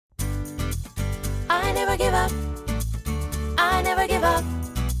never give up. I never give up.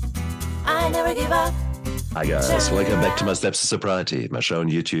 I never give up. Hi guys, welcome back to my Steps to Sobriety, my show on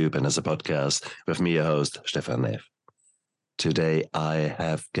YouTube and as a podcast with me, your host, Stefan Neff. Today I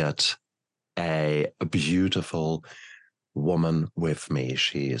have got a beautiful woman with me.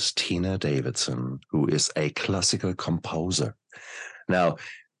 She is Tina Davidson, who is a classical composer. Now,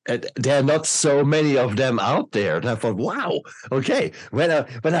 there are not so many of them out there. And I thought, wow, okay. When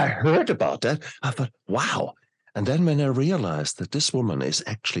I heard about that, I thought, wow. And then when I realized that this woman is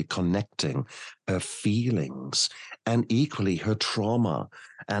actually connecting her feelings and equally her trauma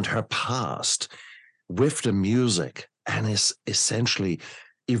and her past with the music and is essentially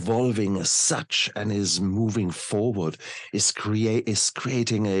evolving as such and is moving forward, is creating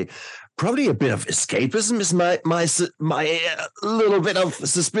probably a bit of escapism is my little bit of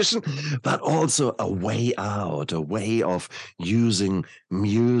suspicion, but also a way out, a way of using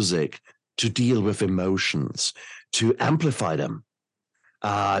music to deal with emotions, to amplify them,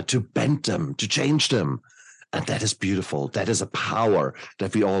 to bend them, to change them. And that is beautiful. That is a power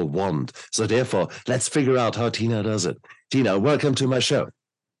that we all want. So therefore, let's figure out how Tina does it. Tina, welcome to my show.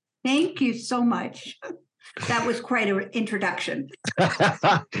 Thank you so much. That was quite an introduction.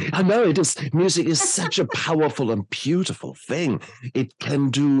 I know it is. Music is such a powerful and beautiful thing. It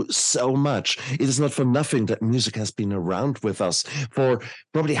can do so much. It is not for nothing that music has been around with us for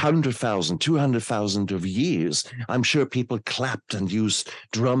probably 100,000, 200,000 of years. I'm sure people clapped and used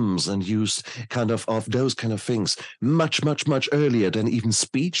drums and used kind of those kind of things much, much, much earlier than even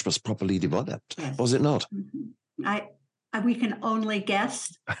speech was properly developed. Yes. Was it not? Mm-hmm. We can only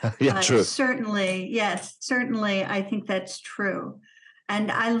guess. Yeah, true. Certainly, yes, certainly. I think that's true.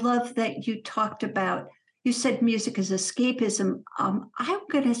 And I love that you talked about, you said music is escapism. I'm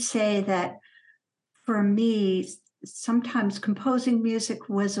going to say that for me, sometimes composing music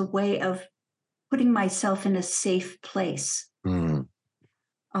was a way of putting myself in a safe place. Mm.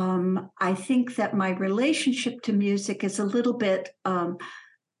 I think that my relationship to music is a little bit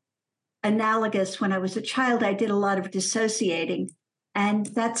analogous. When I was a child, I did a lot of dissociating. And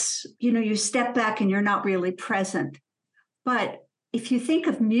that's, you step back and you're not really present. But if you think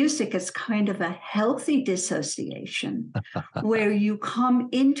of music as kind of a healthy dissociation, where you come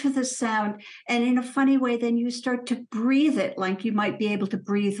into the sound and in a funny way, then you start to breathe it like you might be able to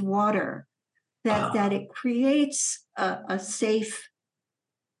breathe water, that it creates a safe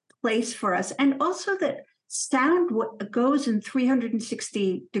place for us. And also that sound goes in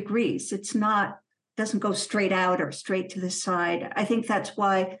 360 degrees. Doesn't go straight out or straight to the side. I think that's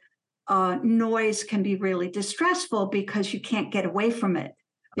why noise can be really distressful, because you can't get away from it.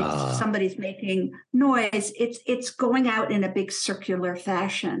 If somebody's making noise, it's going out in a big circular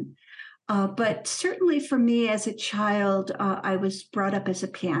fashion. But certainly for me as a child, I was brought up as a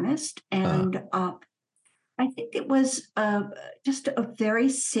pianist, and I think it was just a very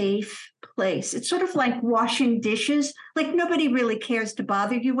safe place. It's sort of like washing dishes. Like nobody really cares to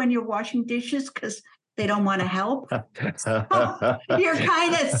bother you when you're washing dishes because they don't want to help. So you're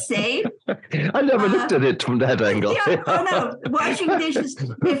kind of safe. I never looked at it from that angle. Yeah, oh no, washing dishes,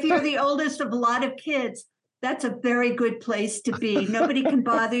 if you're the oldest of a lot of kids, that's a very good place to be. Nobody can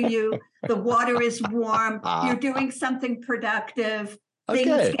bother you. The water is warm. You're doing something productive.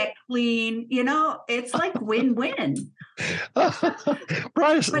 Things get clean, it's like win-win.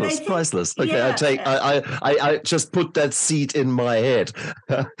 Priceless. Okay, yeah. I just put that seed in my head.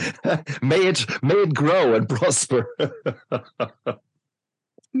 May it grow and prosper.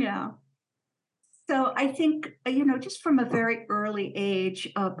 Yeah. So I think, just from a very early age,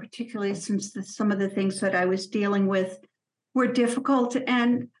 particularly since some of the things that I was dealing with were difficult,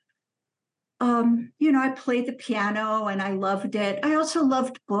 and I played the piano and I loved it. I also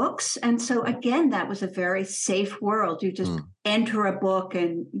loved books. And so again, that was a very safe world. You just enter a book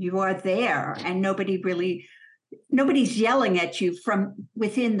and you are there, and nobody's yelling at you from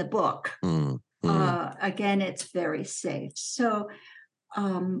within the book. Again, it's very safe. So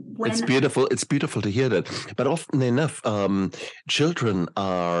it's beautiful to hear that. But often enough, children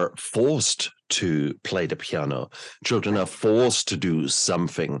are forced to play the piano. Children are forced to do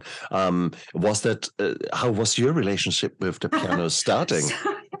something. How was your relationship with the piano starting?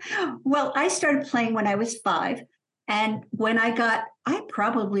 Well, I started playing when I was 5. And when I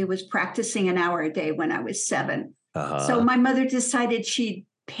probably was practicing an hour a day when I was 7. So my mother decided she'd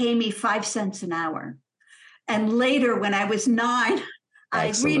pay me 5 cents an hour. And later, when I was 9, I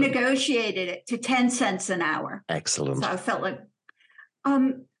renegotiated it to 10 cents an hour. Excellent. So I felt like,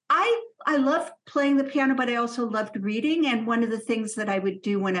 I loved playing the piano, but I also loved reading. And one of the things that I would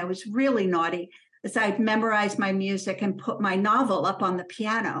do when I was really naughty is I'd memorize my music and put my novel up on the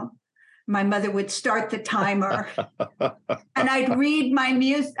piano. My mother would start the timer and I'd read my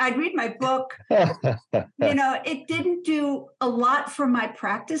music, I'd read my book. It didn't do a lot for my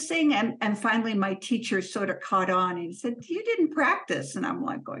practicing. And finally, my teacher sort of caught on and he said, "You didn't practice." And I'm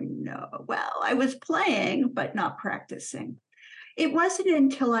like going, "No, well, I was playing, but not practicing." It wasn't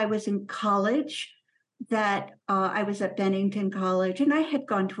until I was in college that I was at Bennington College, and I had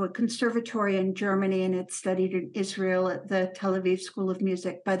gone to a conservatory in Germany and had studied in Israel at the Tel Aviv School of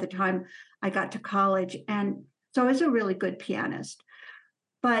Music by the time I got to college. And so I was a really good pianist.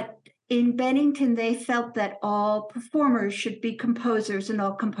 But in Bennington, they felt that all performers should be composers and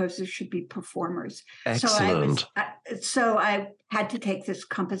all composers should be performers. Excellent. So I had to take this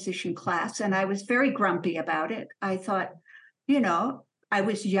composition class, and I was very grumpy about it. I thought, I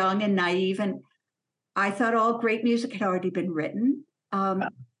was young and naive, and I thought all great music had already been written.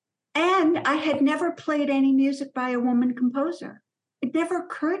 And I had never played any music by a woman composer. It never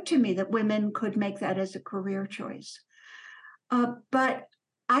occurred to me that women could make that as a career choice. But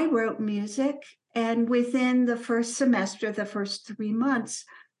I wrote music, and within the first semester, the first 3 months,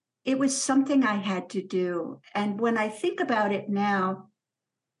 it was something I had to do. And when I think about it now,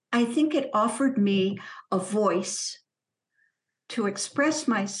 I think it offered me a voice to express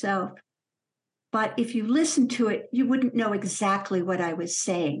myself. But if you listen to it, you wouldn't know exactly what I was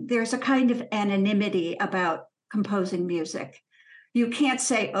saying. There's a kind of anonymity about composing music. You can't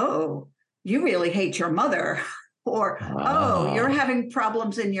say, "Oh, you really hate your mother," or, "Oh, you're having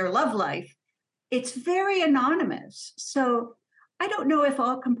problems in your love life." It's very anonymous. So I don't know if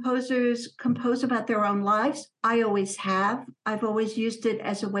all composers compose about their own lives. I always have. I've always used it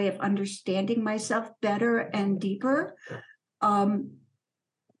as a way of understanding myself better and deeper.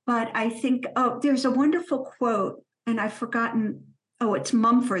 But I think, there's a wonderful quote, and I've forgotten, it's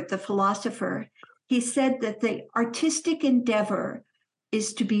Mumford, the philosopher. He said that the artistic endeavor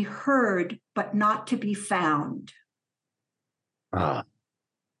is to be heard, but not to be found. To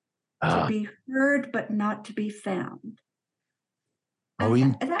be heard, but not to be found. How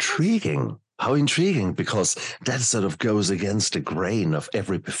intriguing. How intriguing, because that sort of goes against the grain of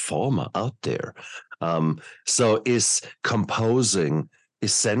every performer out there. So is composing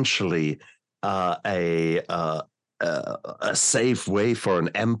essentially a safe way for an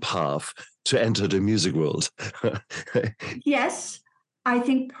empath to enter the music world? Yes, I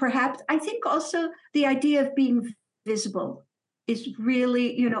think also the idea of being visible is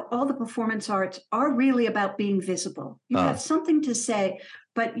really, all the performance arts are really about being visible. You have something to say,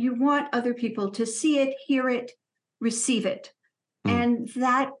 but you want other people to see it, hear it, receive it. And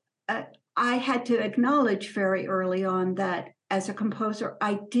that I had to acknowledge very early on that as a composer,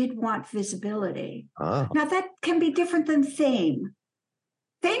 I did want visibility. Now, that can be different than fame.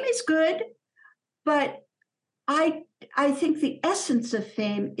 Fame is good, but I think the essence of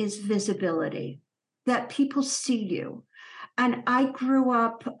fame is visibility, that people see you. And I grew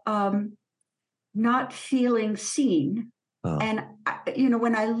up not feeling seen. And,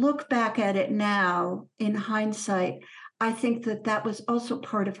 when I look back at it now, in hindsight, I think that was also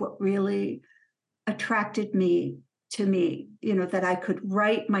part of what really attracted me to me, that I could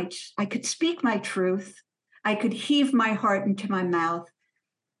I could speak my truth, I could heave my heart into my mouth,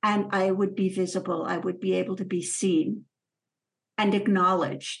 and I would be visible. I would be able to be seen and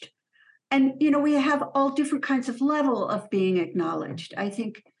acknowledged. And, we have all different kinds of level of being acknowledged. I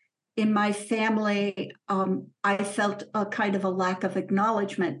think in my family, I felt a kind of a lack of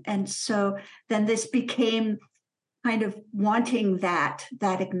acknowledgement. And so then this became kind of wanting that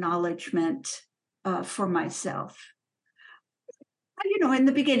acknowledgement for myself. In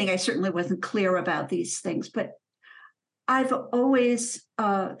the beginning, I certainly wasn't clear about these things, but I've always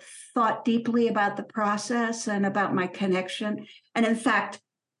thought deeply about the process and about my connection. And in fact,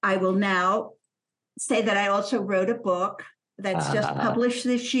 I will now say that I also wrote a book that's just published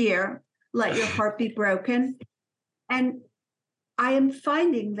this year, Let Your Heart Be Broken. And I am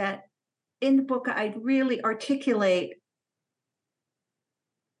finding that in the book, I really articulate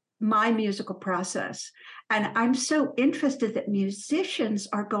my musical process. And I'm so interested that musicians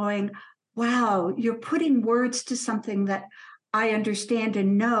are going, "Wow, you're putting words to something that I understand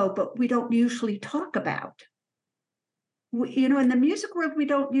and know, but we don't usually talk about." In the music world, we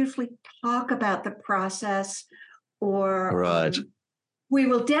don't usually talk about the process, or we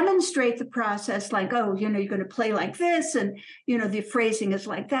will demonstrate the process like, "Oh, you're going to play like this, and, the phrasing is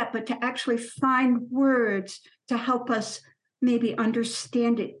like that." But to actually find words to help us maybe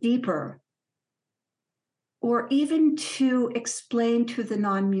understand it deeper, or even to explain to the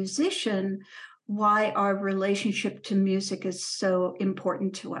non-musician why our relationship to music is so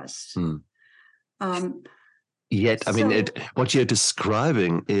important to us. Yet, I mean, So, what you're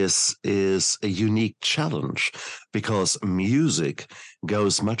describing is a unique challenge, because music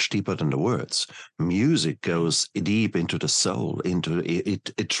goes much deeper than the words. Music goes deep into the soul, into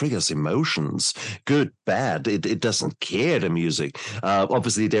it triggers emotions, good, bad. It doesn't care, the music.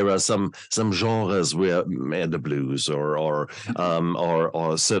 Obviously, there are some genres where the blues or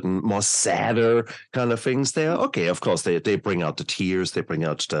certain more sadder kind of things there. Okay, of course, they bring out the tears, they bring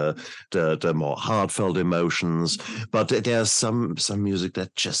out the more heartfelt emotions. But there's some music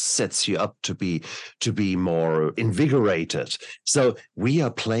that just sets you up to be more invigorated. So we are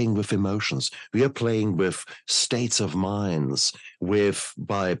playing with emotions. We are playing with states of minds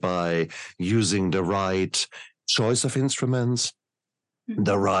by using the right choice of instruments,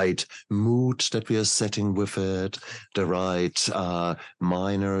 the right mood that we are setting with it, the right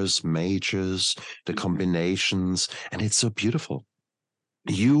minors, majors, the combinations, and it's so beautiful.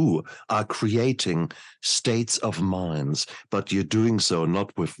 You are creating states of minds, but you're doing so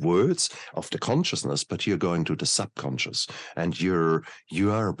not with words of the consciousness, but you're going to the subconscious, and you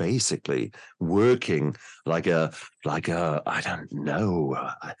are basically working like a I don't know.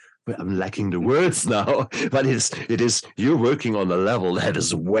 I'm lacking the words now, but it is you're working on a level that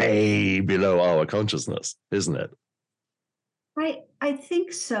is way below our consciousness, isn't it? I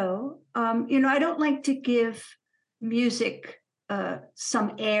think so. I don't like to give music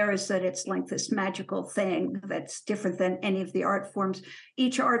some airs that it's like this magical thing that's different than any of the art forms.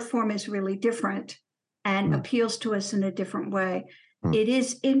 Each art form is really different and appeals to us in a different way. It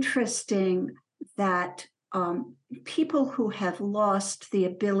is interesting that people who have lost the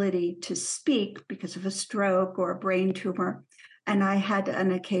ability to speak because of a stroke or a brain tumor, and I had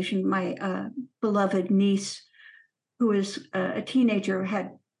an occasion, my beloved niece, who was a teenager,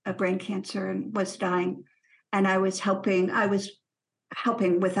 had a brain cancer and was dying. And I was helping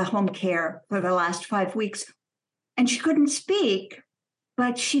with a home care for the last 5 weeks. And she couldn't speak,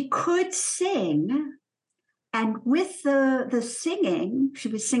 but she could sing. And with the singing, she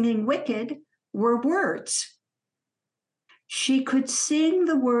was singing Wicked, were words. She could sing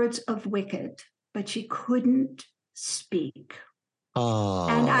the words of Wicked, but she couldn't speak. Oh.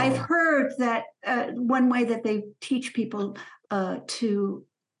 And I've heard that one way that they teach people to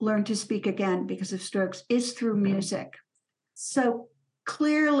learn to speak again because of strokes is through music. So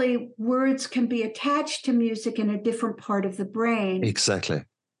clearly, words can be attached to music in a different part of the brain. Exactly.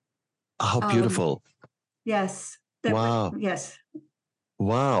 How beautiful. Yes. Wow. Yes.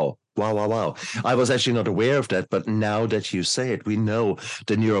 Wow. Wow. I was actually not aware of that, but now that you say it, we know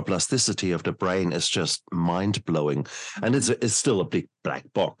the neuroplasticity of the brain is just mind-blowing. And it's still a big black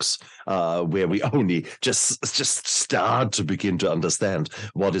box where we only just start to begin to understand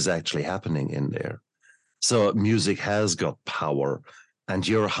what is actually happening in there. So music has got power, and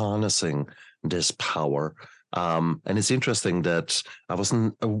you're harnessing this power. And it's interesting that I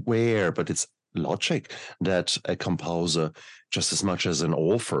wasn't aware, but it's logic that a composer, just as much as an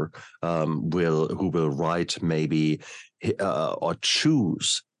author, who will write maybe or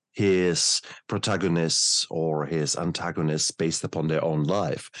choose his protagonists or his antagonists based upon their own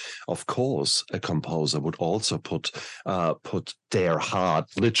life. Of course, a composer would also put their heart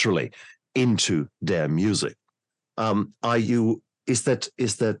literally into their music. Is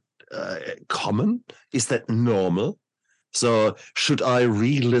that common? Is that normal? So should I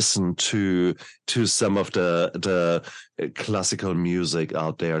re-listen to some of the classical music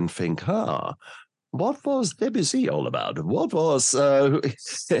out there and think, what was Debussy all about? What was So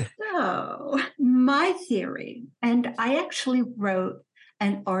my theory, and I actually wrote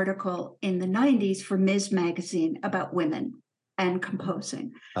an article in the 90s for Ms. Magazine about women and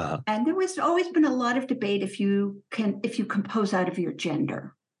composing. And there was always been a lot of debate if you compose out of your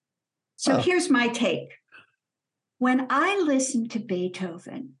gender. So here's my take. When I listen to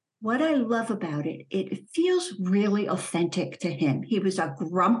Beethoven, what I love about it, it feels really authentic to him. He was a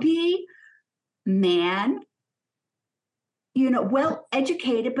grumpy man, well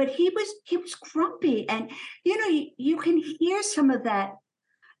educated, but he was grumpy. And you can hear some of that,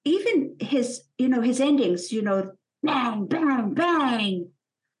 even his endings, bang, bang, bang.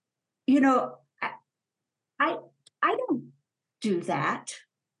 I don't do that.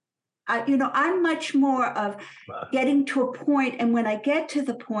 I'm much more of getting to a point, and when I get to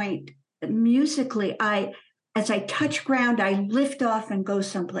the point musically, as I touch ground, I lift off and go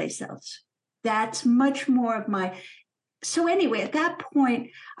someplace else. That's much more of my. So anyway, at that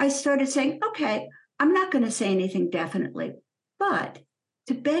point, I started saying, okay, I'm not going to say anything definitely, but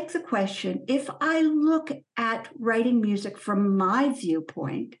to beg the question, if I look at writing music from my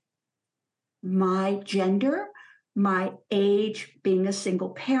viewpoint, my gender, my age, being a single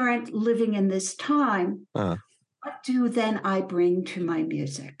parent, living in this time, what do then I bring to my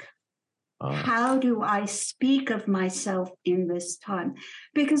music? Ah, How do I speak of myself in this time?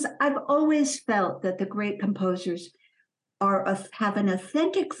 Because I've always felt that the great composers have an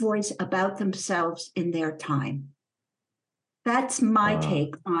authentic voice about themselves in their time. That's my ah.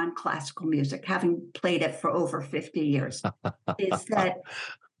 take on classical music, having played it for over 50 years, is that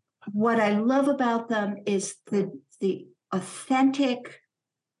what I love about them is the authentic,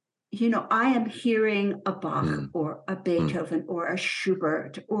 I am hearing a Bach Mm, or a mm, Beethoven or a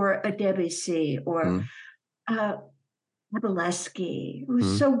Schubert or a Debussy or mm, uh, Zabaleski, who's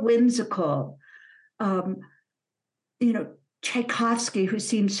mm, so whimsical. Um, you know, Tchaikovsky, who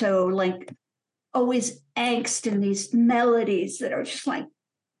seems so like always angst in these melodies that are just like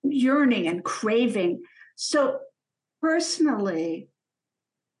yearning and craving. So personally,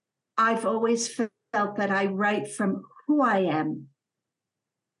 I've always felt that I write from who I am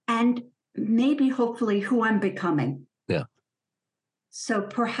and maybe hopefully who I'm becoming. yeah. So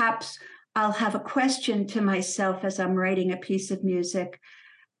perhaps I'll have a question to myself as I'm writing a piece of music.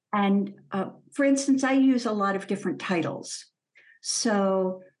 And for instance, I use a lot of different titles.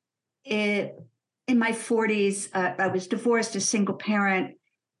 So in my 40s, I was divorced, a single parent,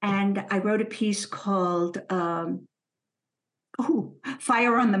 and I wrote a piece called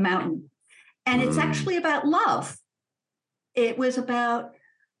Fire on the Mountain. And it's Mm, actually about love. It was about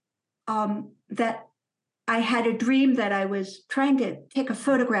that I had a dream that I was trying to take a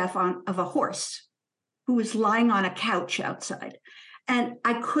photograph of a horse who was lying on a couch outside. And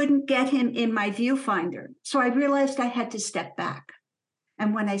I couldn't get him in my viewfinder. So I realized I had to step back.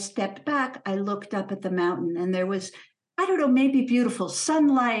 And when I stepped back, I looked up at the mountain and there was, I don't know, maybe beautiful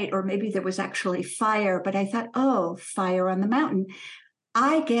sunlight, or maybe there was actually fire. But I thought, oh, fire on the mountain.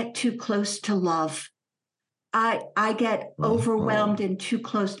 I get too close to love. I get mm, overwhelmed mm. and too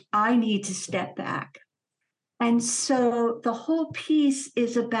close. I need to step back. And so the whole piece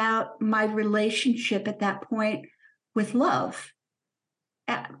is about my relationship at that point with love.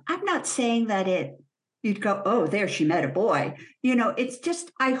 I'm not saying that you'd go, oh, there she met a boy. It's just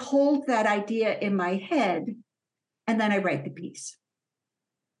I hold that idea in my head and then I write the piece.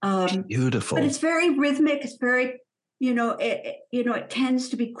 But Beautiful. it's very rhythmic. It's very, it tends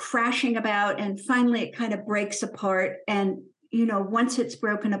to be crashing about, and finally it kind of breaks apart. And once it's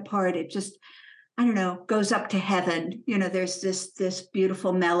broken apart, it just, I don't know, goes up to heaven. There's this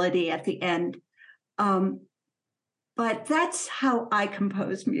beautiful melody at the end. But that's how I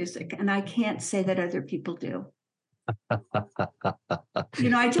compose music, and I can't say that other people do. I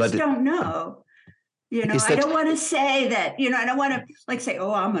just But don't know. is I that? don't want to say that. I don't want to like say,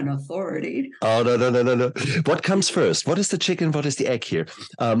 "Oh, I'm an authority." Oh, no, no, no, no, no. What comes first? What is the chicken? What is the egg here?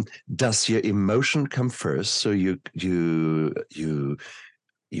 Does your emotion come first? So you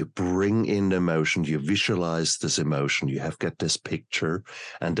bring in the emotion, you visualize this emotion, you have got this picture,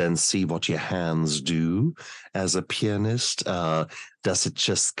 and then see what your hands do as a pianist. Does it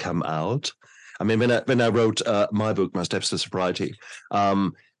just come out? I mean, when I wrote my book, My Steps to Sobriety,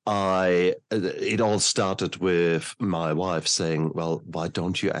 it all started with my wife saying, "Well, why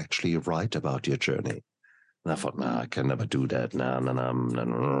don't you actually write about your journey?" And I thought, no, I can never do that. No, no, no, no,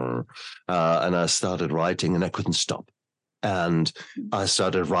 no. And I started writing, and I couldn't stop. And I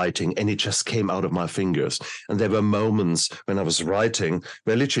started writing, and it just came out of my fingers. And there were moments when I was writing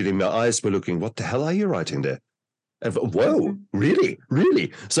where literally my eyes were looking, "What the hell are you writing there?" And whoa, Mhm. really,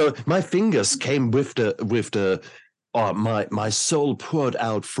 really. So my fingers came my soul poured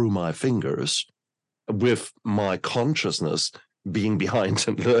out through my fingers, with my consciousness being behind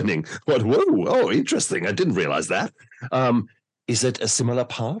and learning oh, interesting. I didn't realize that. Is it a similar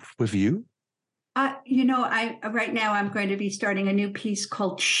path with you? I right now I'm going to be starting a new piece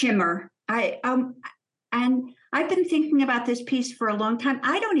called Shimmer. And I've been thinking about this piece for a long time.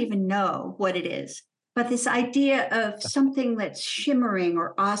 I don't even know what it is, but this idea of something that's shimmering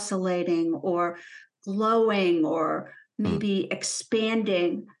or oscillating or glowing or Mm. maybe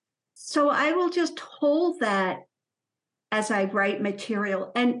expanding. So I will just hold that as I write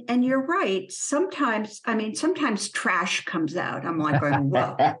material. And you're right. Sometimes trash comes out. I'm like going,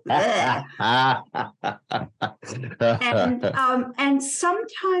 whoa. Bleh. And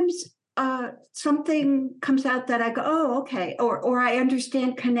sometimes something comes out that I go, oh, okay, or I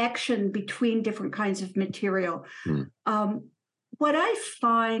understand connection between different kinds of material. Mm. What I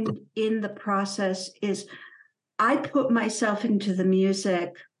find in the process is I put myself into the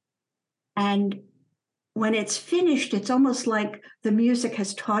music, and when it's finished, it's almost like the music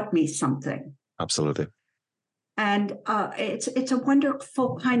has taught me something. Absolutely. And it's a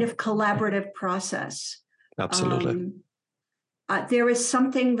wonderful kind of collaborative process. Absolutely. Um, there is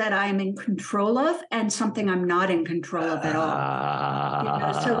something that I'm in control of and something I'm not in control of at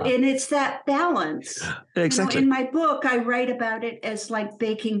all. And it's that balance. Exactly. In my book, I write about it as like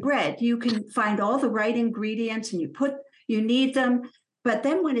baking bread. You can find all the right ingredients and you need them. But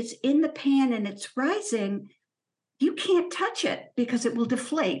then when it's in the pan and it's rising, you can't touch it because it will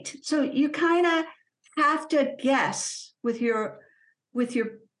deflate. So you kind of have to guess with your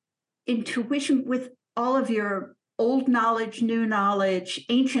intuition, with all of your old knowledge, new knowledge,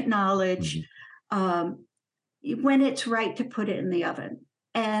 ancient knowledge, when it's right to put it in the oven.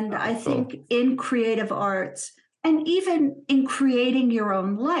 And I think in creative arts, and even in creating your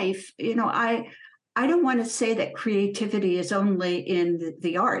own life, I don't want to say that creativity is only in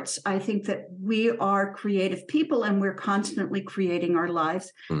the arts. I think that we are creative people and we're constantly creating our lives.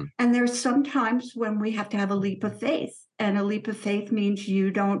 And there's sometimes when we have to have a leap of faith. And a leap of faith means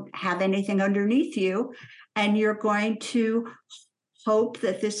you don't have anything underneath you. And you're going to hope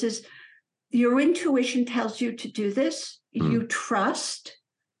that this is, your intuition tells you to do this. You trust.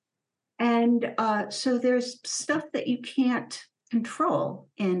 And so there's stuff that you can't control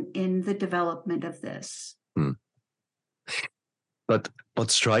in the development of this. But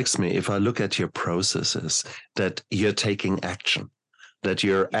what strikes me, if I look at your processes, that you're taking action, that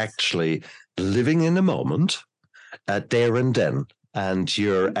you're actually living in the moment, there and then, and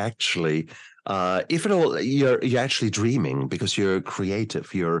you're actually, if at all, you're actually dreaming because you're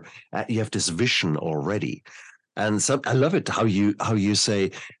creative. You have this vision already. And so I love it how you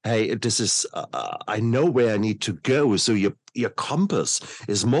say, hey, this is I know where I need to go. So your compass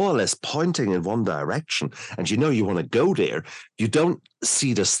is more or less pointing in one direction, and you want to go there. You don't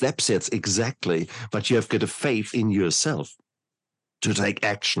see the steps yet exactly, but you have got a faith in yourself to take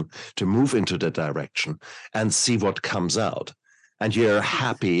action, to move into that direction and see what comes out. And you're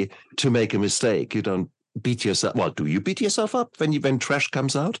happy to make a mistake. You don't beat yourself. Well, do you beat yourself up when trash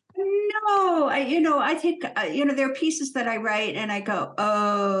comes out? No, I think, there are pieces that I write and I go,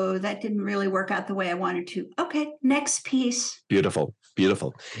 oh, that didn't really work out the way I wanted to. Okay, next piece. Beautiful.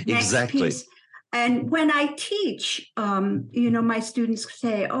 Next exactly. Piece. And when I teach, my students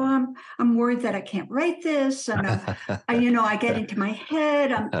say, oh, I'm worried that I can't write this. And, I get into my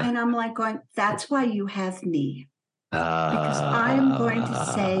head and I'm like going, that's why you have me. Because I'm going to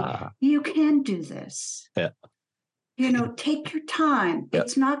say, you can do this. Yeah. Take your time. Yeah.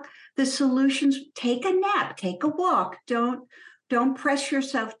 It's not the solutions. Take a nap, take a walk. Don't press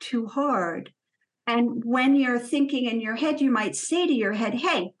yourself too hard. And when you're thinking in your head, you might say to your head,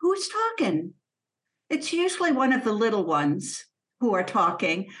 hey, who's talking? It's usually one of the little ones who are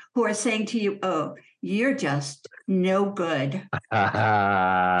talking, who are saying to you, oh, you're just no good.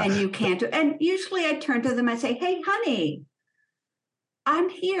 And you can't do. And usually I turn to them and say, hey, honey, I'm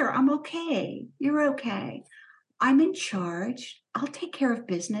here. I'm okay. You're okay. I'm in charge. I'll take care of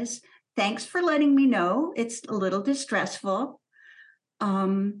business. Thanks for letting me know. It's a little distressful.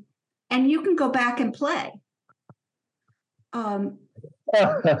 And you can go back and play. I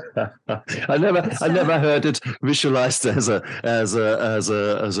never heard it visualized as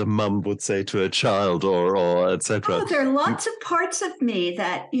a mum would say to a child or etc. Oh, there are lots of parts of me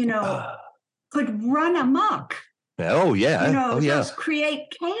that could run amok. Oh yeah. Just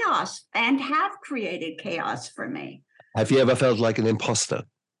create chaos and have created chaos for me. Have you ever felt like an imposter?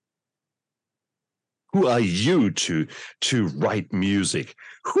 Who are you to write music?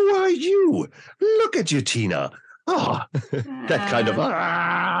 Who are you? Look at you, Tina. That kind of.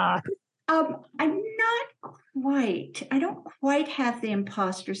 I'm not quite. I don't quite have the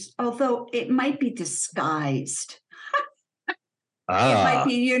imposters, although it might be disguised. It might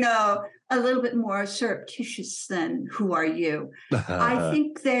be, a little bit more surreptitious than who are you. I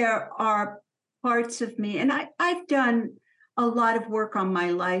think there are parts of me, and I've done a lot of work on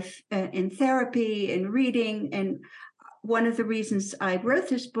my life in therapy and reading. And one of the reasons I wrote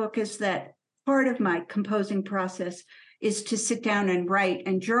this book is that part of my composing process is to sit down and write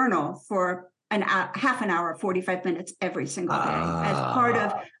and journal for half an hour, 45 minutes every single day as part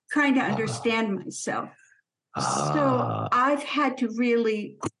of trying to understand myself. So I've had to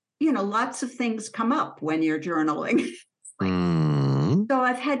really, lots of things come up when you're journaling. So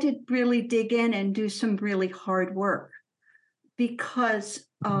I've had to really dig in and do some really hard work because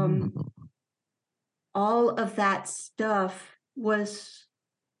all of that stuff was,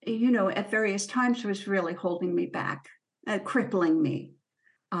 at various times was really holding me back, crippling me.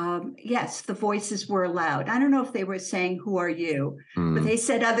 Yes, the voices were loud. I don't know if they were saying, who are you? But they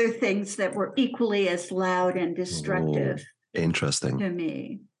said other things that were equally as loud and destructive. Interesting. To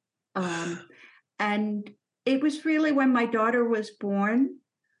me. And it was really when my daughter was born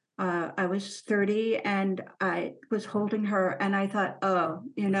I was 30 and I was holding her, and I thought, oh,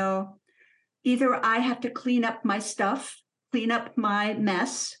 either I have to clean up my stuff, clean up my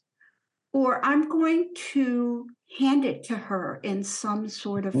mess, or I'm going to hand it to her in some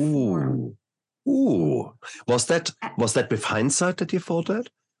sort of form. Ooh. Was that with hindsight that you thought that?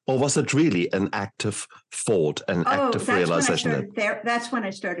 Or was it really an active thought, an active realization? That's when I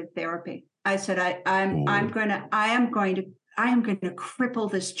started therapy. I said, I am going to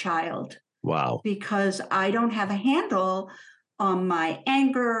cripple this child. Wow. Because I don't have a handle on my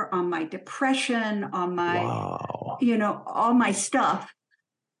anger, on my depression, on my, all my stuff.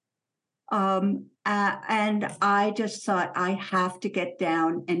 And I just thought, I have to get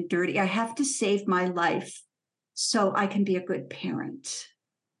down and dirty. I have to save my life so I can be a good parent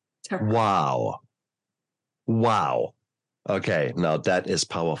to her. Wow. Okay, now that is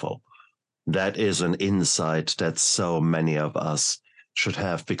powerful. That is an insight that so many of us should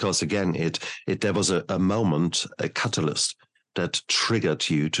have, because again, there was a moment, a catalyst that triggered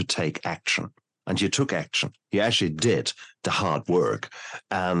you to take action. And you took action. You actually did the hard work.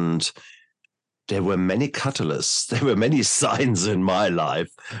 And there were many catalysts, there were many signs in my life.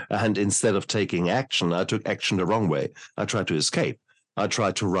 And instead of taking action, I took action the wrong way. I tried to escape. I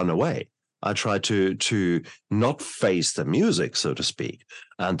tried to run away. I tried to not face the music, so to speak.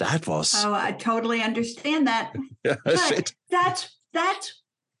 And that was... Oh, I totally understand that. But that's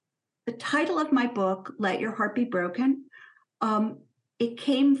the title of my book, Let Your Heart Be Broken. It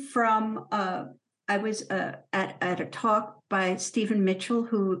came from, I was at a talk by Stephen Mitchell,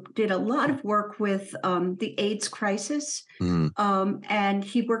 who did a lot of work with the AIDS crisis. And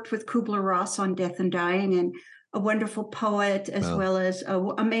he worked with Kubler-Ross on Death and Dying, and a wonderful poet as well as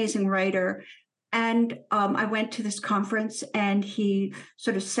an amazing writer. And I went to this conference, and he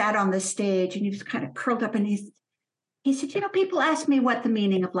sort of sat on the stage, and he was kind of curled up, and he said, people ask me what the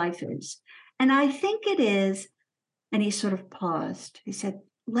meaning of life is. And I think it is, and he sort of paused. He said,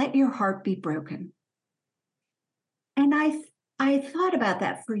 let your heart be broken. And I thought about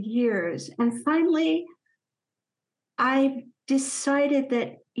that for years. And finally, I decided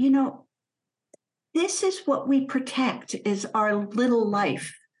that, this is what we protect, is our little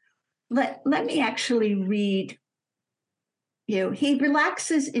life. Let me actually read you. He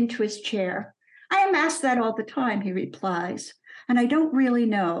relaxes into his chair. I am asked that all the time, he replies, and I don't really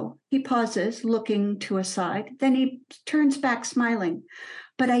know. He pauses, looking to a side. Then he turns back, smiling.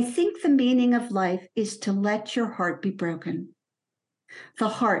 But I think the meaning of life is to let your heart be broken. The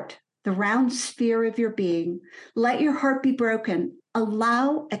heart, the round sphere of your being, let your heart be broken.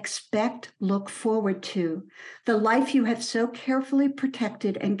 Allow, expect, look forward to the life you have so carefully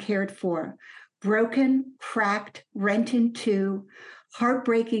protected and cared for. Broken, cracked, rent in two.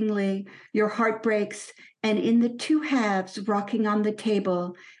 Heartbreakingly, your heart breaks, and in the two halves rocking on the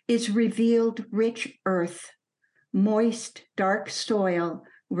table is revealed rich earth, moist, dark soil,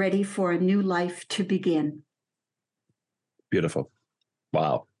 ready for a new life to begin. Beautiful.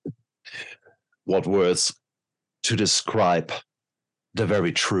 Wow. What words to describe the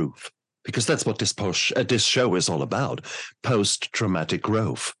very truth, because that's what this show is all about. Post-traumatic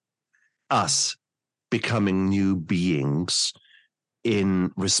growth. Us becoming new beings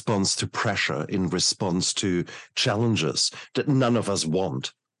in response to pressure, in response to challenges that none of us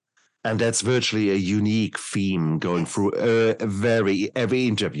want. And that's virtually a unique theme going through every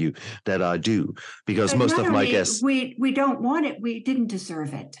interview that I do, because most of my guests... We don't want it. We didn't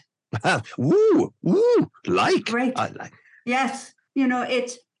deserve it. Woo, like. Great. Yes.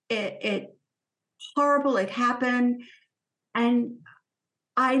 It's horrible. It happened. And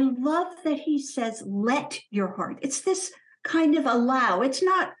I love that he says, let your heart. It's this kind of allow. It's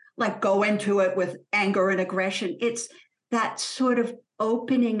not like go into it with anger and aggression. It's that sort of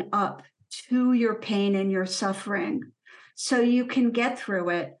opening up to your pain and your suffering so you can get through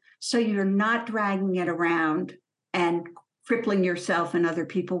it, so you're not dragging it around and crippling yourself and other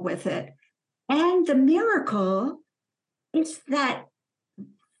people with it. And the miracle is that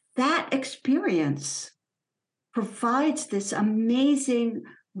experience provides this amazing,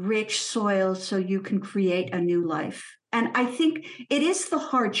 rich soil so you can create a new life. And I think it is the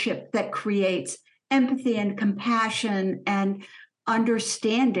hardship that creates empathy and compassion and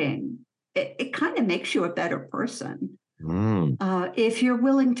understanding. It kind of makes you a better person if you're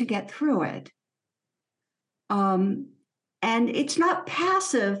willing to get through it. And it's not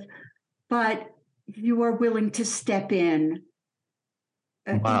passive, but you are willing to step in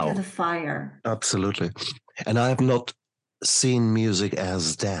into the fire. Absolutely. And I have not seen music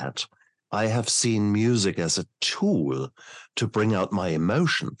as that. I have seen music as a tool to bring out my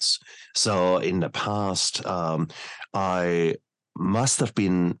emotions. So in the past, I must have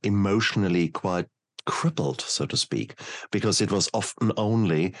been emotionally quite crippled, so to speak, because it was often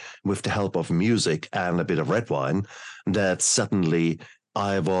only with the help of music and a bit of red wine that suddenly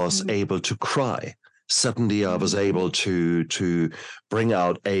I was able to cry. Suddenly I was able to bring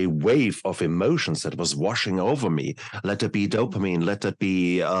out a wave of emotions that was washing over me. Let it be dopamine, let it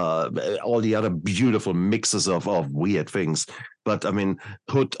be all the other beautiful mixes of weird things. But I mean,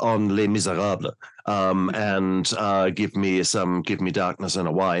 put on Les Miserables and give me darkness and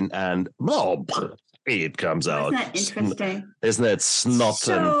a wine, and it comes Wasn't out. that interesting? Isn't it snot?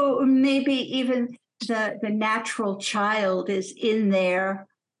 So maybe even the natural child is in there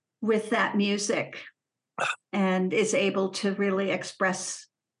with that music and is able to really express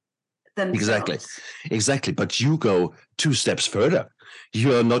themselves. Exactly. But you go 2 steps further.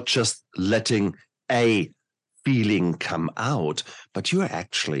 You're not just letting a feeling come out, but you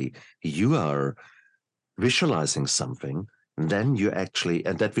are visualizing something. And then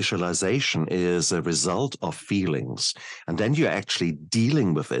and that visualization is a result of feelings. And then you're actually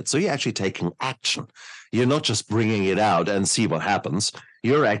dealing with it. So you're actually taking action. You're not just bringing it out and see what happens.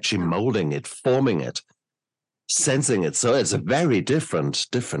 You're actually molding it, forming it, sensing it. So it's a very different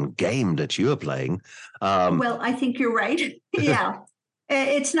game that you're playing. Well, I think you're right. Yeah.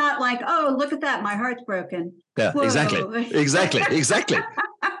 It's not like, oh, look at that, my heart's broken. Yeah, Whoa. exactly.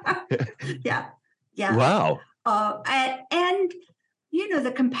 Yeah. Wow. And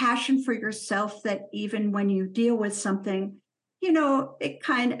the compassion for yourself, that even when you deal with something, it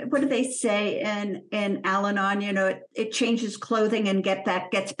kind of, what do they say in Al-Anon, it changes clothing and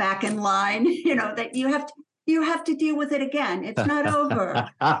gets back in line, that you have to deal with it again. It's not over.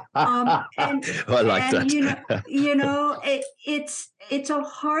 And I like that. that. It's a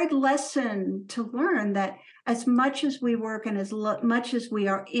hard lesson to learn, that as much as we work and as much as we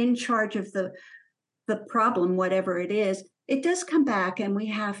are in charge of the problem, whatever it is, it does come back, and we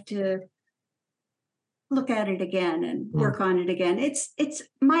have to look at it again and work on it again. It's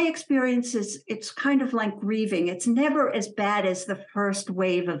my experience is it's kind of like grieving. It's never as bad as the first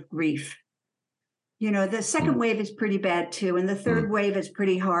wave of grief. The second wave is pretty bad too, and the third wave is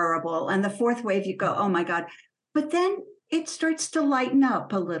pretty horrible, and the fourth wave you go, oh my God. But then it starts to lighten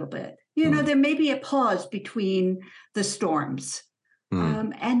up a little bit. There may be a pause between the storms,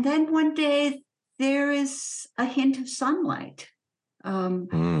 and then one day there is a hint of sunlight.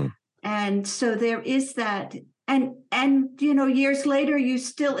 And so there is that. And years later,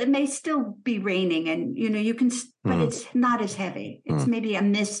 it may still be raining, and you can, but it's not as heavy. It's maybe a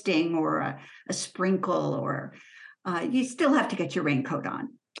misting or a sprinkle, or you still have to get your raincoat on.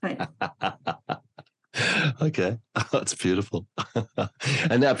 But okay, that's beautiful.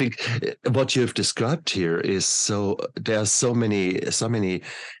 And I think what you've described here is there are so many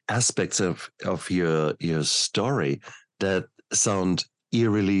aspects of your story that sound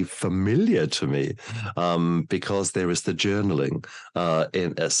eerily familiar to me, because there is the journaling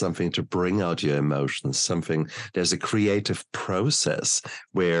as something to bring out your emotions. There's a creative process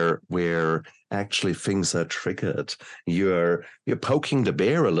where actually things are triggered. You're poking the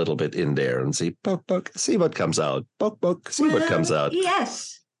bear a little bit in there and see, poke, see what comes out. Poke, see what comes out.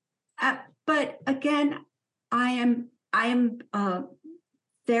 Yes, but again, I am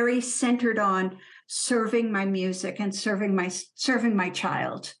very centered on serving my music and serving my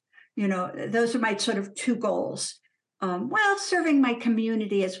child. Those are my sort of 2 goals. Serving my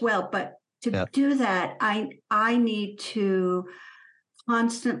community as well, but to do that, I need to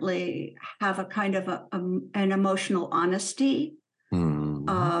constantly have a kind of an emotional honesty,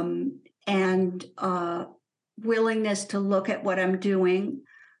 and willingness to look at what I'm doing.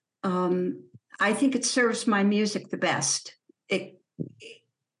 I think it serves my music the best.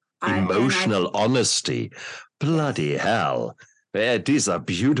 Emotional honesty. Bloody hell. These are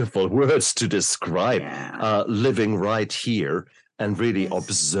beautiful words to describe living right here and really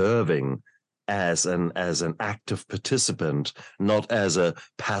observing as an active participant, not as a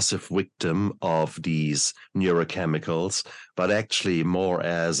passive victim of these neurochemicals, but actually more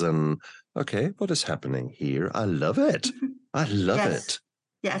as what is happening here? I love it. I love it.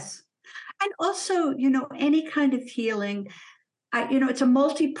 Yes. And also, any kind of healing, it's a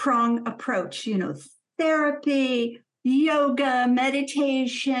multi-pronged approach, therapy, yoga,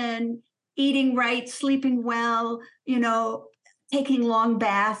 meditation, eating right, sleeping well, taking long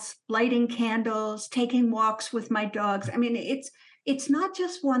baths, lighting candles, taking walks with my dogs. I mean, it's not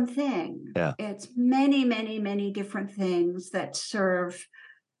just one thing. Yeah. It's many, many, many different things that serve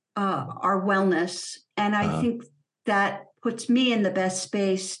our wellness. And I think that puts me in the best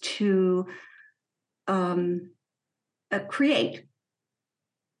space to create.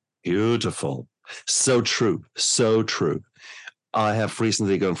 Beautiful. So true. I have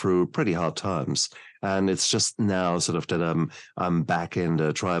recently gone through pretty hard times, and it's just now sort of that I'm back in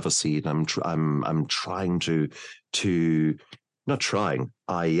the driver's seat. I'm trying to not trying.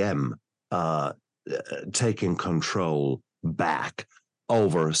 I am taking control back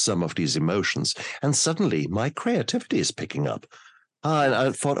over some of these emotions, and suddenly my creativity is picking up. And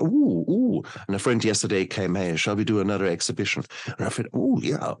I thought, ooh. And a friend yesterday came, hey, shall we do another exhibition? And I thought,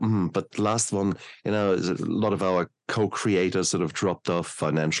 yeah. But the last one, a lot of our co-creators sort of dropped off,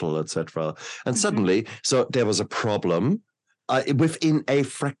 financial, etc. And suddenly, so there was a problem. Within a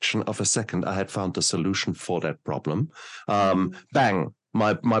fraction of a second, I had found the solution for that problem. Bang.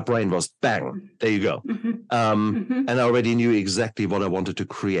 My brain was bang. There you go. And I already knew exactly what I wanted to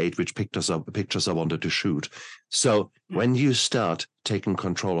create, which pictures I wanted to shoot. So when you start taking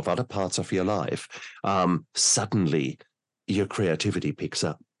control of other parts of your life, suddenly your creativity picks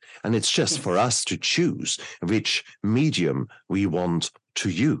up. And it's just for us to choose which medium we want to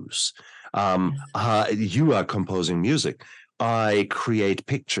use. You are composing music. I create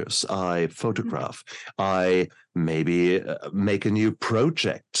pictures, I photograph, I maybe make a new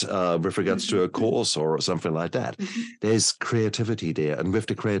project with regards to a course or something like that. There's creativity there. And with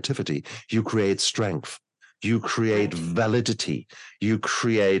the creativity, you create strength, you create validity, you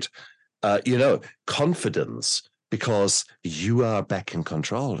create, confidence, because you are back in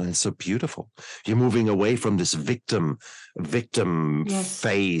control, and it's so beautiful. You're moving away from this victim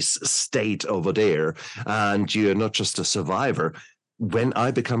phase state over there, and you're not just a survivor. When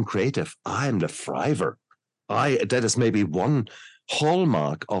I become creative, I'm the thriver. That is maybe one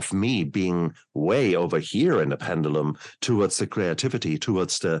hallmark of me being way over here in the pendulum towards the creativity,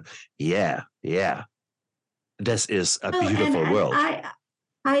 towards the this is a beautiful world.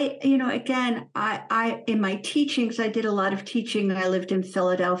 I in my teachings, I did a lot of teaching. I lived in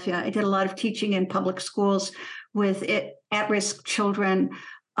Philadelphia. I did a lot of teaching in public schools with at-risk children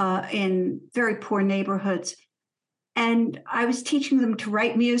in very poor neighborhoods. And I was teaching them to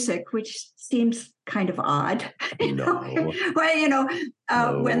write music, which seems kind of odd. No.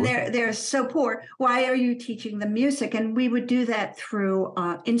 When they're so poor, why are you teaching them music? And we would do that through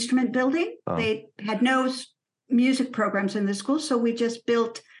instrument building. They had no music programs in the school, so we just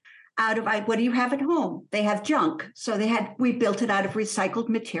built out of what do you have at home? They have junk, so we built it out of recycled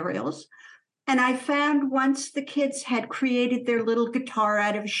materials. And I found once the kids had created their little guitar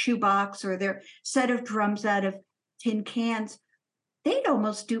out of a shoebox or their set of drums out of tin cans, they'd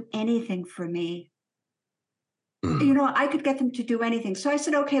almost do anything for me. I could get them to do anything. So I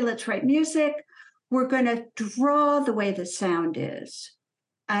said, okay, let's write music. We're going to draw the way the sound is.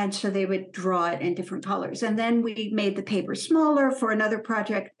 And so they would draw it in different colors. And then we made the paper smaller for another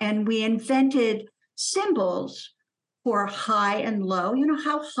project. And we invented symbols for high and low.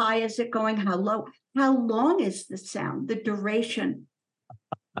 How high is it going? How low? How long is the sound? The duration.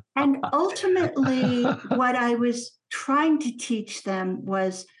 And ultimately, what I was trying to teach them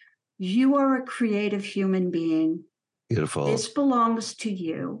was, you are a creative human being. Beautiful. This belongs to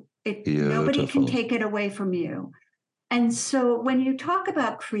you. Nobody can take it away from you. And so when you talk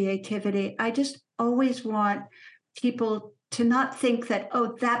about creativity, I just always want people to not think that,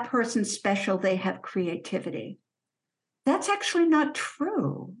 oh, that person's special, they have creativity. That's actually not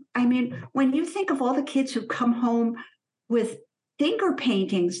true. I mean, when you think of all the kids who come home with finger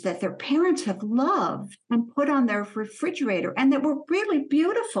paintings that their parents have loved and put on their refrigerator and that were really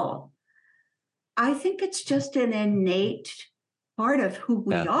beautiful, I think it's just an innate part of who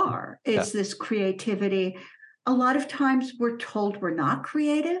we are, is this creativity. A lot of times we're told we're not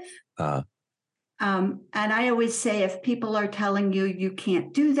creative. And I always say, if people are telling you, you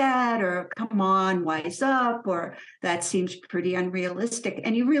can't do that, or come on, wise up, or that seems pretty unrealistic,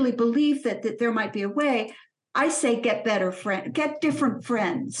 and you really believe that there might be a way, I say, get different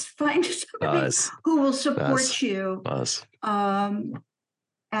friends, find somebody who will support you.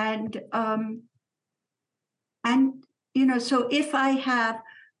 So if I have,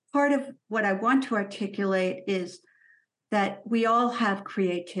 part of what I want to articulate is that we all have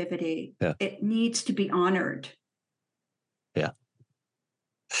creativity. It needs to be honored. Yeah.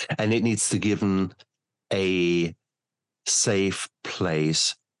 And it needs to be given a safe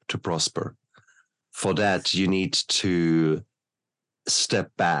place to prosper. For that, you need to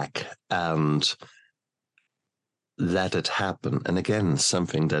step back and let it happen. And again,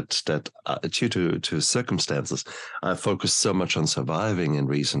 something that due to circumstances, I focused so much on surviving in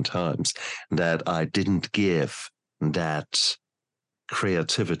recent times that I didn't give that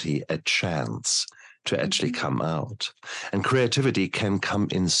creativity a chance to actually come out. And creativity can come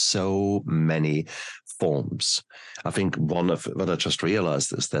in so many forms. I think one of what I just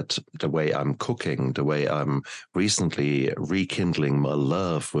realized is that the way I'm cooking, the way I'm recently rekindling my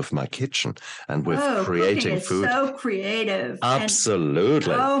love with my kitchen and with creating cooking is food. so creative.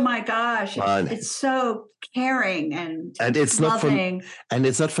 Absolutely. And, oh my gosh, it's so caring and it's loving.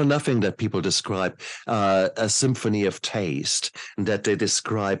 It's not for nothing that people describe a symphony of taste, and that they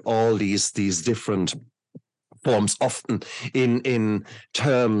describe all these different forms, often in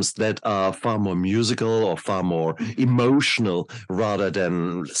terms that are far more musical or far more emotional, rather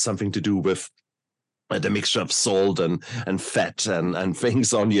than something to do with the mixture of salt and fat and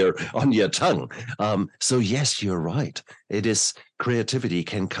things on your tongue. So yes, you're right. It is, creativity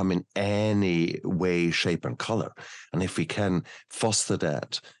can come in any way, shape, and color, and if we can foster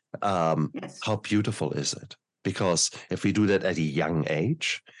that, Yes. how beautiful is it? Because if we do that at a young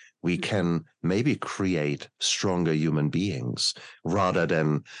age, we can maybe create stronger human beings rather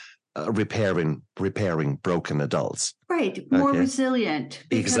than repairing broken adults. Right, more resilient,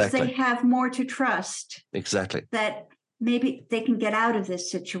 because they have more to trust. Exactly. That maybe they can get out of this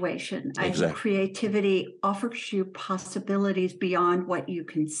situation. I think creativity offers you possibilities beyond what you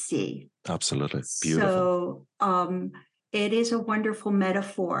can see. Absolutely. Beautiful. So it is a wonderful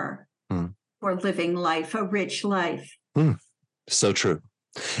metaphor for living life, a rich life. So true.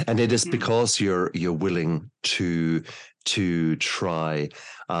 And it is because you're willing to try.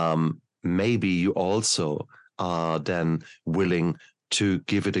 Maybe you also are then willing to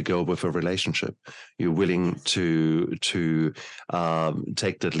give it a go with a relationship. You're willing to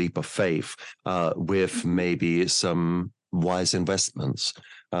take that leap of faith with maybe some wise investments,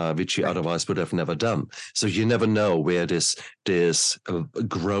 which you otherwise would have never done. So you never know where this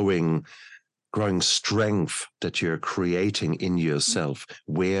growing strength that you're creating in yourself,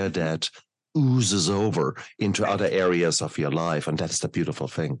 where that oozes over into other areas of your life. And that's the beautiful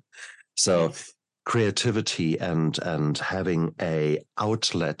thing. So creativity and having a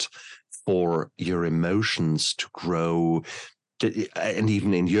outlet for your emotions to grow, and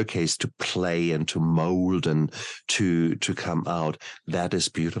even in your case to play and to mold and to come out, that is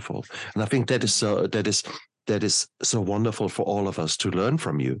beautiful. And I think that is so wonderful for all of us to learn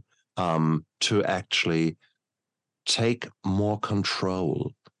from you. To actually take more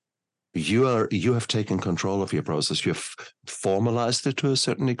control. You have taken control of your process. You've formalized it to a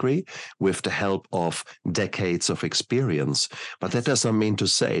certain degree with the help of decades of experience. But that doesn't mean to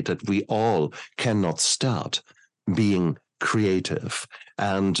say that we all cannot start being creative,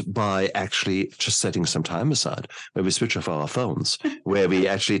 and by actually just setting some time aside where we switch off our phones, where we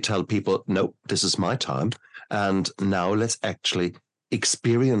actually tell people, no, this is my time, and now let's actually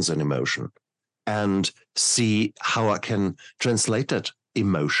experience an emotion and see how I can translate that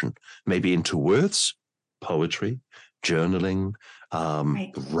emotion maybe into words, poetry, journaling,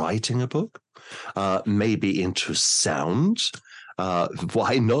 writing a book, maybe into sound.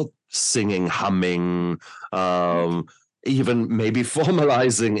 Why not singing, humming, even maybe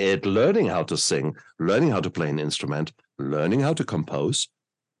formalizing it, learning how to sing, learning how to play an instrument, learning how to compose.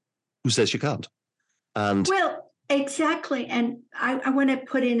 Who says you can't? And exactly. And I want to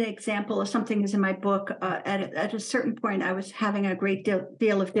put in an example of something that's in my book. At a certain point, I was having a great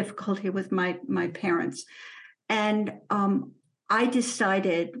deal of difficulty with my parents. And I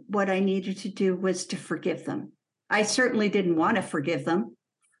decided what I needed to do was to forgive them. I certainly didn't want to forgive them.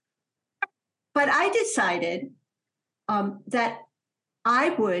 But I decided that I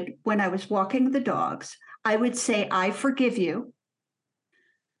would, when I was walking the dogs, I would say, I forgive you,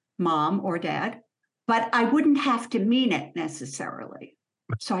 Mom or Dad. But I wouldn't have to mean it necessarily.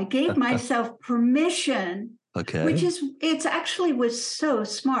 So I gave myself permission, which it's actually was so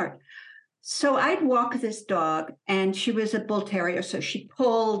smart. So I'd walk this dog, and she was a bull terrier. So she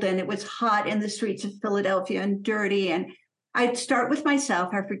pulled, and it was hot in the streets of Philadelphia and dirty. And I'd start with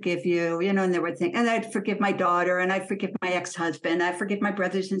myself, I forgive you, and there were things, and I'd forgive my daughter, and I'd forgive my ex-husband. I forgive my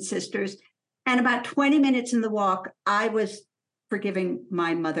brothers and sisters. And about 20 minutes in the walk, I was forgiving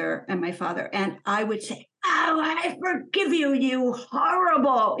my mother and my father. And I would say, oh, I forgive you, you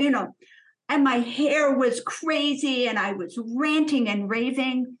horrible, and my hair was crazy and I was ranting and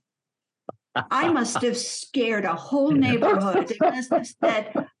raving. I must have scared a whole neighborhood. They must have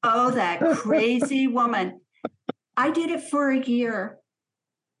said, oh, that crazy woman. I did it for a year.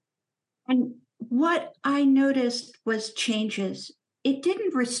 And what I noticed was changes. It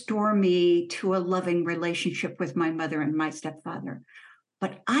didn't restore me to a loving relationship with my mother and my stepfather,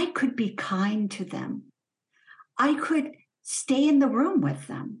 but I could be kind to them. I could stay in the room with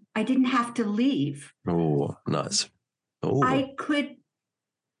them. I didn't have to leave. Oh, nice. Oh. I could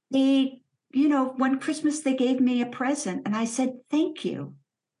one Christmas they gave me a present and I said, thank you.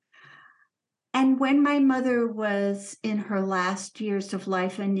 And when my mother was in her last years of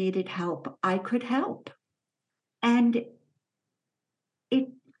life and needed help, I could help. And I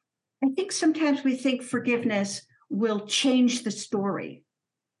think sometimes we think forgiveness will change the story.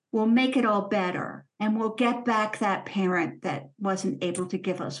 We'll make it all better, and we'll get back that parent that wasn't able to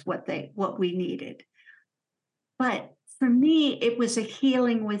give us what we needed. But for me, it was a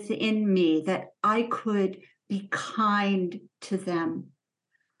healing within me that I could be kind to them.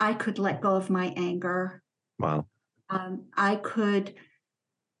 I could let go of my anger. Wow. I could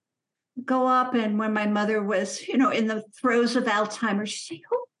go up, and when my mother was, in the throes of Alzheimer's, she'd say,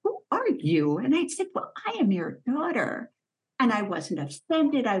 who are you? And I'd say, well, I am your daughter. And I wasn't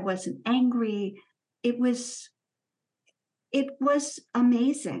offended. I wasn't angry. It was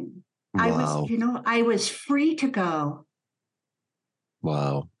amazing. Wow. I was free to go.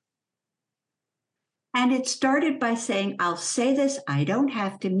 Wow. And it started by saying, I'll say this, I don't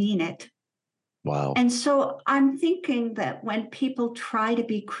have to mean it. Wow. And so I'm thinking that when people try to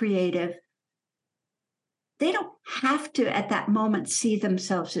be creative, they don't have to at that moment see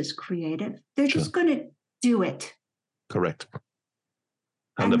themselves as creative. They're just going to do it. Correct.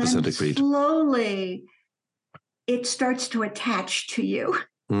 100% and then agreed. Slowly, it starts to attach to you.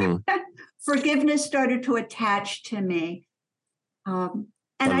 Forgiveness started to attach to me. And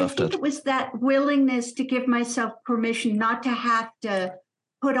I think it was that willingness to give myself permission not to have to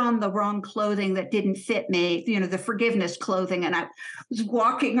put on the wrong clothing that didn't fit me, the forgiveness clothing. And I was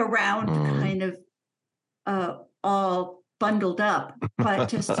walking around kind of all bundled up, but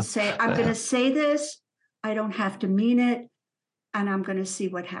just to say, I'm going to say this, I don't have to mean it, and I'm going to see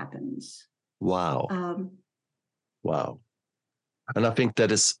what happens. Wow. Wow. And I think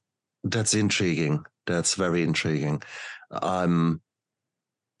that's intriguing. That's very intriguing. I'm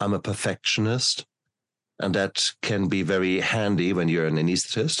a perfectionist, and that can be very handy when you're an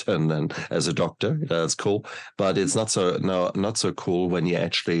anesthetist and then as a doctor. That's cool. But it's not so cool when you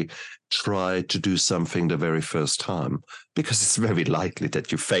actually try to do something the very first time, because it's very likely that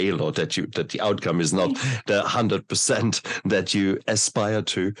you fail, or that the outcome is not the 100% that you aspire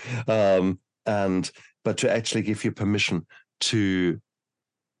to. But to actually give you permission to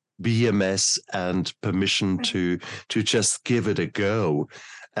be a mess, and permission to just give it a go,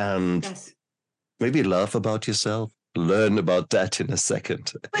 and maybe laugh about yourself. Learn about that in a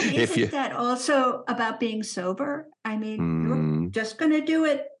second. But isn't that also about being sober? I mean, you're just going to do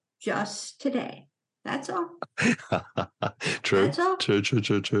it just today. That's all. True. That's all. True.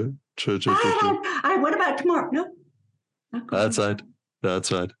 What about tomorrow? No. That's right.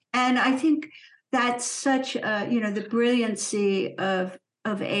 That's right. And I think that's such the brilliancy of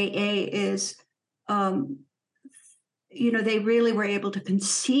AA is, they really were able to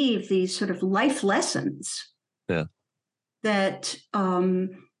conceive these sort of life lessons that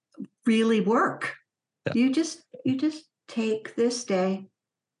really work. Yeah. You just take this day.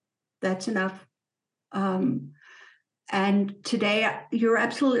 That's enough. And today, you're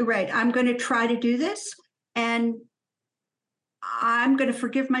absolutely right. I'm going to try to do this, and I'm going to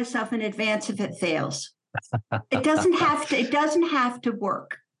forgive myself in advance if it fails. It doesn't have to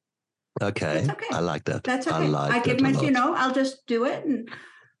work. Okay. That's okay. I like that. That's okay. I give myself, I'll just do it. And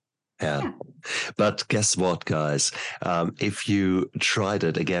yeah. But guess what, guys? If you tried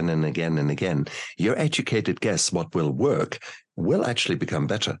it again and again and again, your educated guess what will work will actually become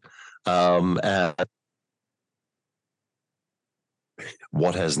better.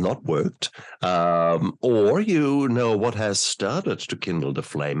 What has not worked, or what has started to kindle the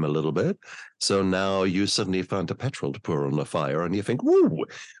flame a little bit. So now you suddenly found the petrol to pour on the fire, and you think, "Woo,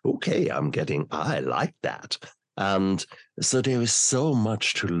 okay, I like that." And so there is so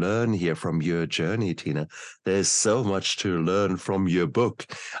much to learn here from your journey, Tina. There's so much to learn from your book.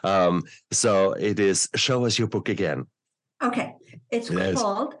 So it is, show us your book again. Okay, it's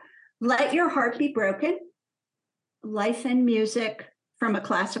called "Let Your Heart Be Broken: Life and Music from a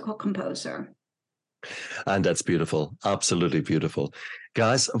Classical Composer." And that's beautiful. Absolutely beautiful.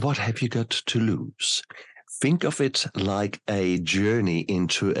 Guys, what have you got to lose? Think of it like a journey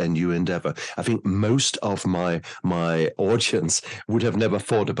into a new endeavor. I think most of my audience would have never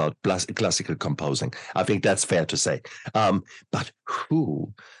thought about classical composing. I think that's fair to say. But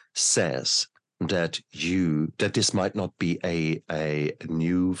who says that this might not be a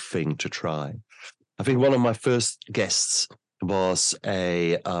new thing to try? I think one of my first guests was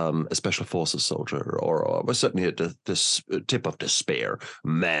a special forces soldier, or was certainly at the tip of despair,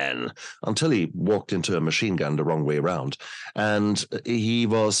 man, until he walked into a machine gun the wrong way around, and he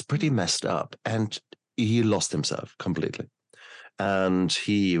was pretty messed up, and he lost himself completely, and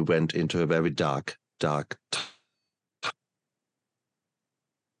he went into a very dark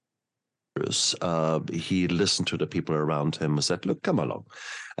he listened to the people around him and said, look, come along.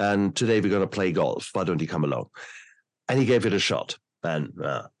 And today we're going to play golf. Why don't you come along? And he gave it a shot. And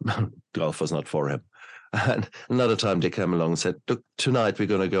golf was not for him. And another time they came along and said, look, tonight we're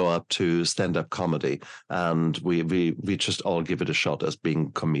going to go up to stand-up comedy. And we just all give it a shot as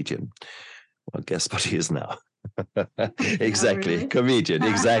being comedian. Well, guess what he is now? Exactly. Really? Comedian.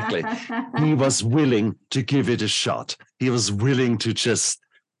 Exactly. He was willing to give it a shot. He was willing to just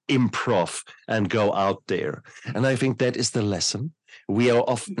improv and go out there. And I think that is the lesson. We are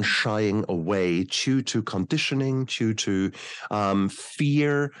often shying away due to conditioning, due to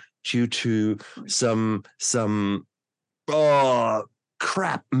fear, due to some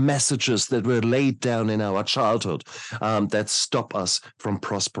crap messages that were laid down in our childhood that stop us from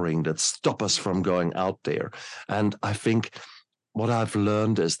prospering, that stop us from going out there. And I think what I've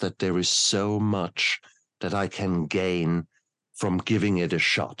learned is that there is so much that I can gain from giving it a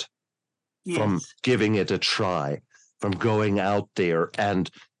shot, from giving it a try, from going out there and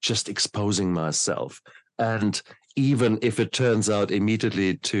just exposing myself. And even if it turns out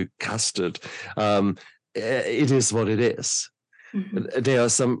immediately to custard, it is what it is. Mm-hmm. There are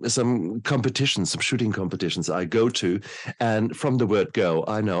some competitions, some shooting competitions I go to, and from the word go,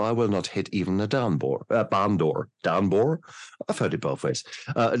 I know I will not hit even a barn door. I've heard it both ways.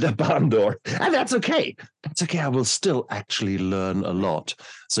 The barn door, and that's okay. That's okay. I will still actually learn a lot.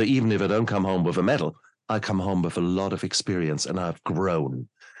 So even if I don't come home with a medal, I come home with a lot of experience, and I've grown.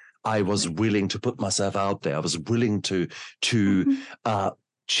 I was willing to put myself out there. I was willing to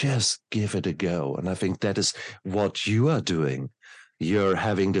just give it a go. And I think that is what you are doing. You're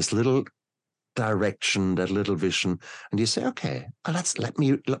having this little direction, that little vision, and you say, okay, let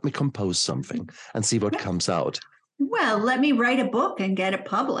me compose something and see what comes out. Well, let me write a book and get it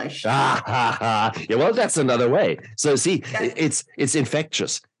published. Yeah, well, that's another way. So see, it's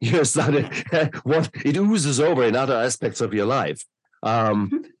infectious. You're starting, it oozes over in other aspects of your life.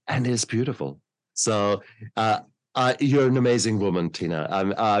 And it's beautiful. So you're an amazing woman, Tina.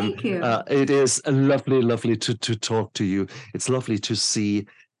 Thank you. It is lovely to talk to you. It's lovely to see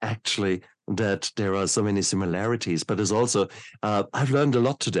actually that there are so many similarities, but there's also, I've learned a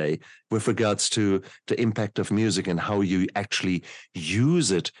lot today with regards to the impact of music and how you actually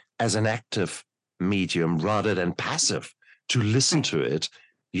use it as an active medium rather than passive to listen to it.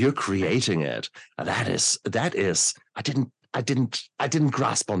 You're creating it. And that is, I didn't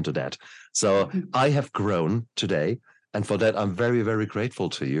grasp onto that. So I have grown today. And for that, I'm very, very grateful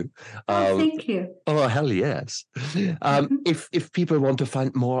to you. Thank you. Oh, hell yes. If people want to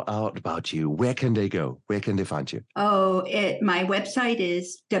find more out about you, where can they go? Where can they find you? My website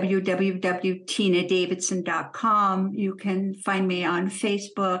is www.tinadavidson.com. You can find me on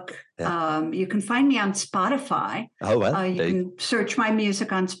Facebook. Yeah. You can find me on Spotify. Oh, well. You can search my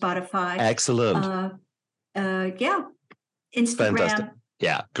music on Spotify. Excellent. Instagram. Fantastic.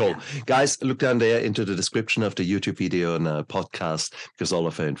 Yeah, cool. Yeah. Guys, look down there into the description of the YouTube video and podcast because all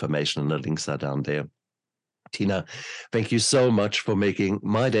of the information and the links are down there. Tina, thank you so much for making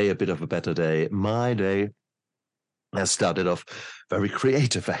my day a bit of a better day. My day has started off very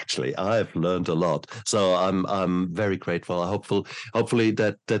creative, actually. I've learned a lot. So I'm very grateful. Hopefully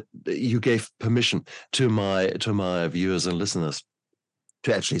that you gave permission to my viewers and listeners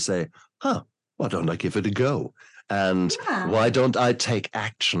to actually say, why don't I give it a go? And why don't I take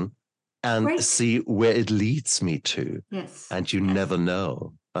action and see where it leads me to? Yes. And you never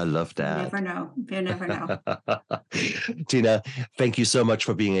know. I love that. You never know. Tina, thank you so much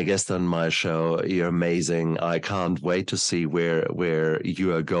for being a guest on my show. You're amazing. I can't wait to see where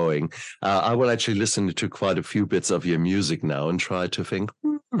you are going. I will actually listen to quite a few bits of your music now and try to think,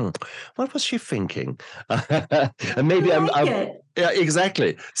 what was she thinking? And maybe yeah,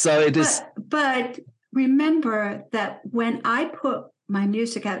 exactly. So it is. But remember that when I put my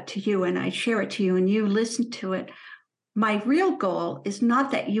music out to you and I share it to you and you listen to it, my real goal is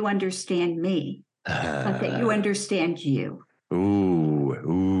not that you understand me, but that you understand you.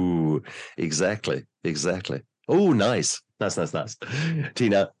 Ooh, exactly. Oh, nice.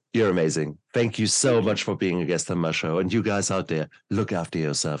 Tina, you're amazing. Thank you so much for being a guest on my show. And you guys out there, look after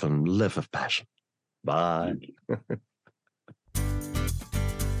yourself and live with passion. Bye.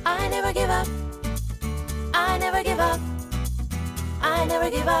 I never give up. I never give up. I never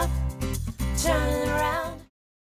give up. Turn around.